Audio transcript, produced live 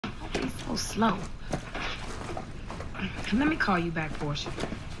so slow. Let me call you back, Portia.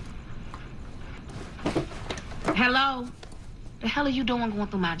 Hello? The hell are you doing going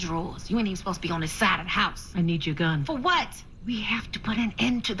through my drawers? You ain't even supposed to be on this side of the house. I need your gun. For what? We have to put an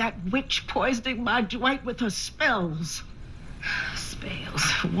end to that witch poisoning my joint with her spells. Spells?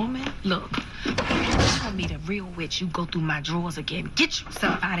 Woman, look. If you tell me the real witch, you go through my drawers again. Get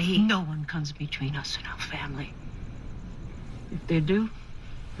yourself out of here. No one comes between us and our family. If they do,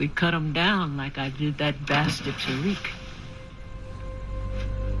 we cut them down like I did that bastard Tariq.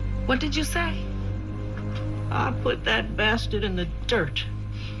 What did you say? I put that bastard in the dirt,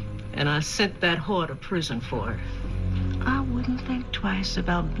 and I sent that whore to prison for it. I wouldn't think twice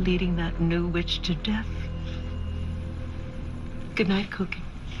about bleeding that new witch to death. Good night, Cookie.